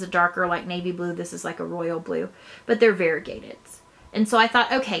different. This is a darker like navy blue. This is like a royal blue, but they're variegated. And so I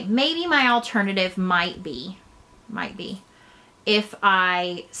thought, okay, maybe my alternative might be if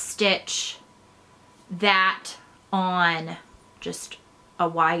I stitch that on just a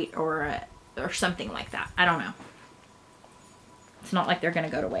white or something like that. I don't know. It's not like they're going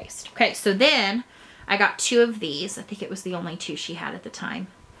to go to waste. Okay, so then I got two of these. I think it was the only two she had at the time.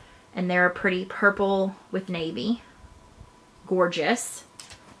 And they're a pretty purple with navy. Gorgeous.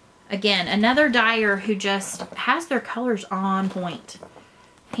 Again, another dyer who just has their colors on point.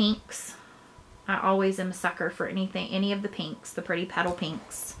 Pinks. I always am a sucker for any of the pinks, the pretty petal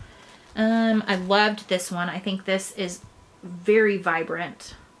pinks. I loved this one. I think this is very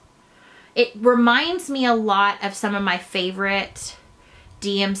vibrant. It reminds me a lot of some of my favorite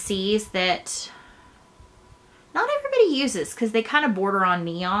DMCs that not everybody uses because they kind of border on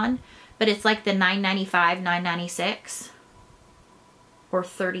neon, but it's like the 995, 996 or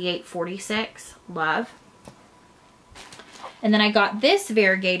 3846. Love. And then I got this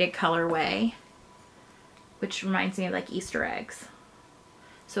variegated colorway, which reminds me of like Easter eggs.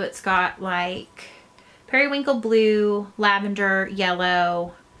 So it's got like periwinkle blue, lavender,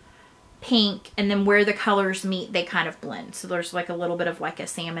 yellow, pink, and then where the colors meet, they kind of blend. So there's like a little bit of like a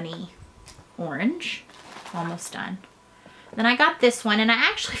salmon-y orange. Almost done. Then I got this one, and I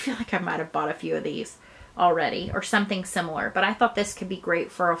actually feel like I might have bought a few of these already or something similar, but I thought this could be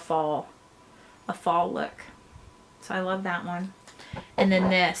great for a fall look. So I love that one. And then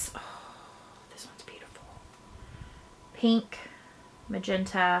this, oh, this one's beautiful. Pink,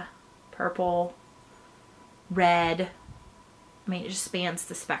 magenta, purple, red. I mean, it just spans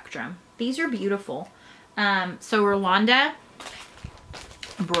the spectrum. These are beautiful. So Rolanda,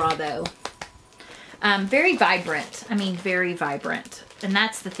 bravo. Very vibrant. I mean, very vibrant. And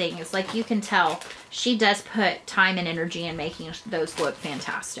that's the thing, is like you can tell she does put time and energy in making those look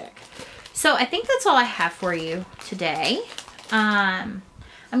fantastic. So I think that's all I have for you today. I'm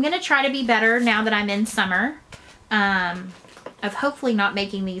going to try to be better now that I'm in summer, of hopefully not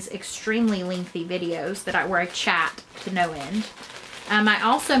making these extremely lengthy videos where I chat to no end. I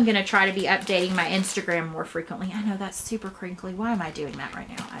also am going to try to be updating my Instagram more frequently. I know that's super crinkly. Why am I doing that right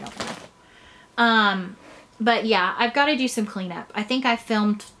now? I don't know. But yeah, I've got to do some cleanup. I think I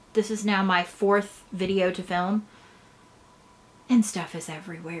filmed, this is now my 4th video to film, and stuff is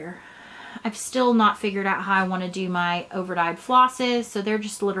everywhere. I've still not figured out how I want to do my overdyed flosses, so they're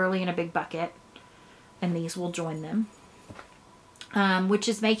just literally in a big bucket, and these will join them. Which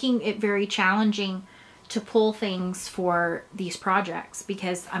is making it very challenging to pull things for these projects,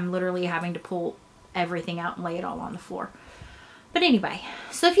 because I'm literally having to pull everything out and lay it all on the floor. But anyway,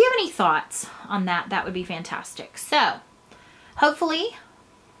 so if you have any thoughts on that, that would be fantastic. So hopefully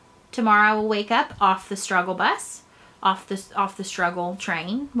tomorrow I will wake up off the struggle bus, off the struggle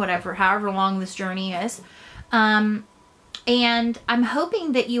train, however long this journey is. And I'm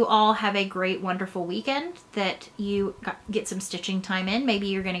hoping that you all have a great, wonderful weekend, that you get some stitching time in. Maybe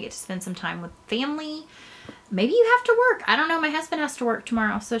you're going to get to spend some time with family. Maybe you have to work. I don't know. My husband has to work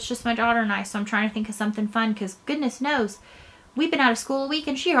tomorrow, so it's just my daughter and I. So I'm trying to think of something fun, because goodness knows, we've been out of school a week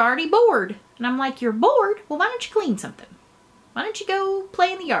and she's already bored. And I'm like, you're bored? Well, why don't you clean something? Why don't you go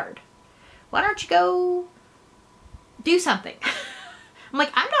play in the yard? Why don't you go do something? I'm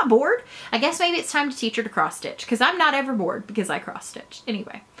like, I'm not bored. I guess maybe it's time to teach her to cross stitch, because I'm not ever bored because I cross stitch.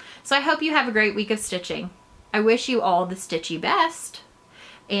 Anyway, so I hope you have a great week of stitching. I wish you all the stitchy best,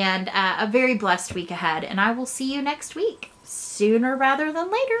 and a very blessed week ahead. And I will see you next week, sooner rather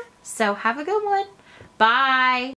than later. So have a good one. Bye.